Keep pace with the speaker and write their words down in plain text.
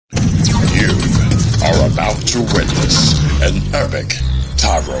about to witness an epic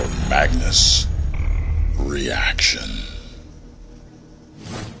Tyrone Magnus reaction.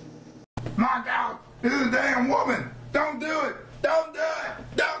 Knock out! This is a damn woman! Don't do it! Don't do it!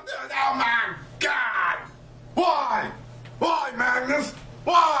 Don't do it! Oh my God! Why? Why, Magnus?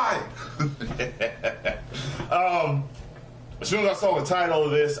 Why? As soon as I saw the title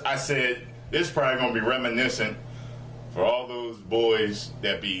of this, I said, this is probably going to be reminiscent for all those boys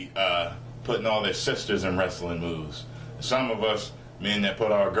that be putting all their sisters in wrestling moves. Some of us men that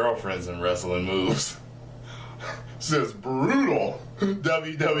put our girlfriends in wrestling moves. Just brutal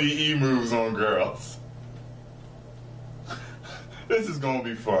WWE moves on girls. This is going to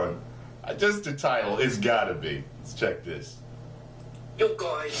be fun. Just the title, it's got to be. Let's check this. Yo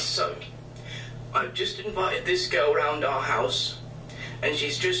guys, so I've just invited this girl around our house and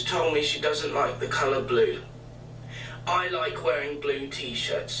she's just told me she doesn't like the colour blue. I like wearing blue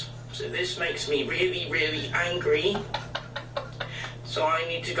t-shirts, so this makes me really, really angry. So I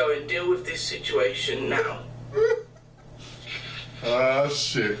need to go and deal with this situation now. Oh,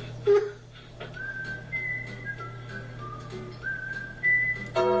 shit.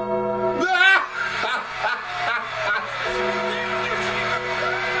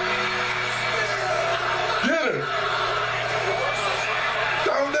 Get her!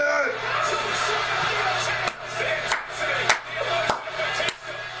 Don't do it!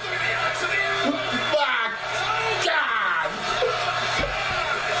 My God!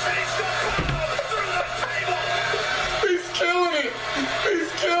 He's killing it!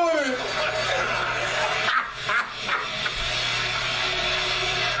 He's killing it!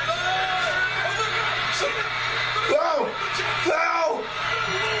 No! No!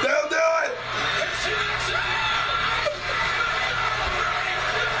 Don't do it!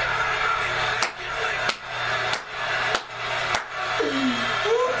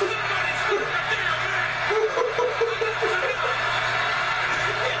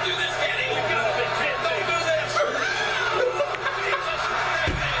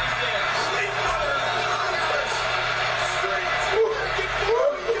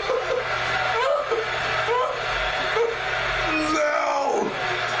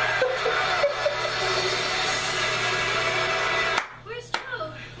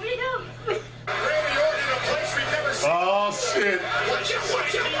 Oh, shit. That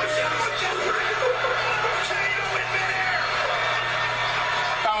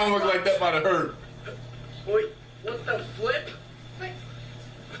don't look like that might have hurt. Wait, what the flip?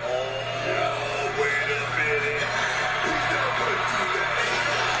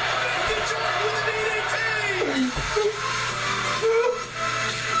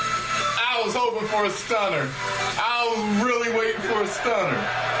 I was hoping for a stunner. I was really waiting for a stunner.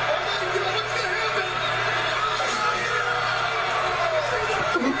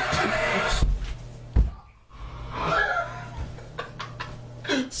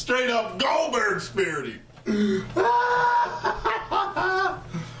 Straight up Goldberg spirity.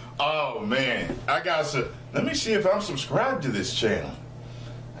 Oh man, I got to. Let me see if I'm subscribed to this channel.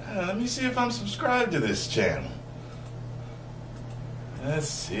 Let me see if I'm subscribed to this channel. Let's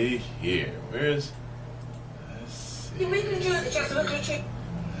see here. Let's see.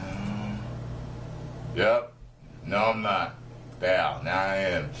 Yep. No, I'm not. Pal, now I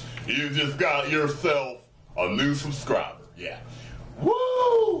am. You just got yourself a new subscriber. Yeah.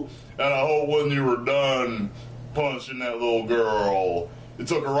 Woo! And I hope when you were done punching that little girl, you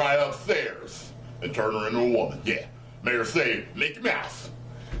took her right upstairs and turned her into a woman. Yeah. Made her say, Mickey Mouse.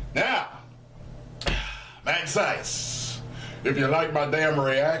 Now, Magnus, if you like my damn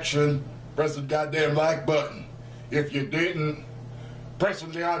reaction, press the goddamn like button. If you didn't, press the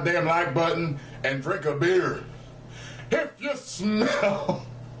goddamn like button and drink a beer. If you smell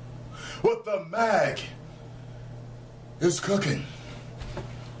what the mag is cooking.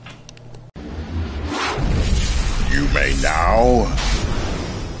 You may now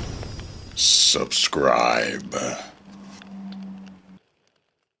subscribe.